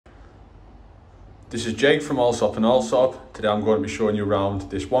This is Jake from Allsopp Allsopp. Today I'm going to be showing you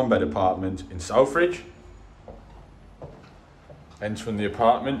around this one-bed apartment in Southridge. Entering the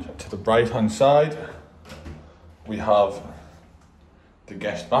apartment, to the right-hand side, we have the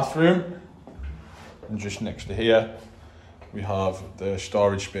guest bathroom, and just next to here, we have the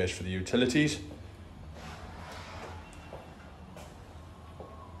storage space for the utilities.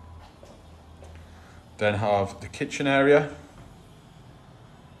 Then have the kitchen area,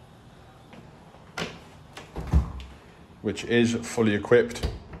 which is fully equipped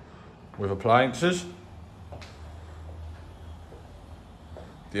with appliances.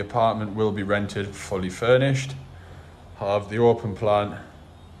 The apartment will be rented fully furnished. Have the open plan,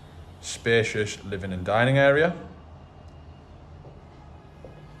 spacious living and dining area.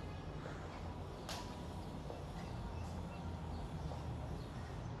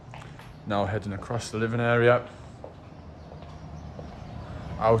 Now heading across the living area,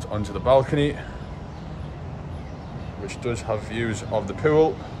 out onto the balcony, which does have views of the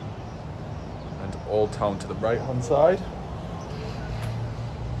pool and Old Town to the right hand side.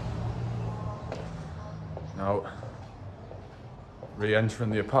 Now re-entering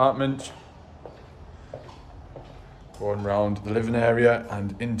the apartment, going round the living area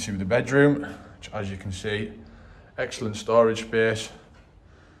and into the bedroom, which, as you can see, excellent storage space,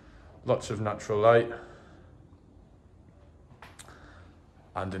 lots of natural light,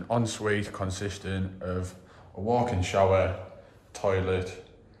 and an ensuite consisting of a walk-in shower, toilet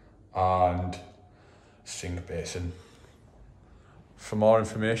and sink basin. For more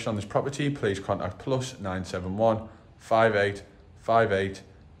information on this property, please contact +971 5858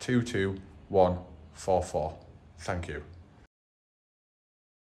 22144. Thank you.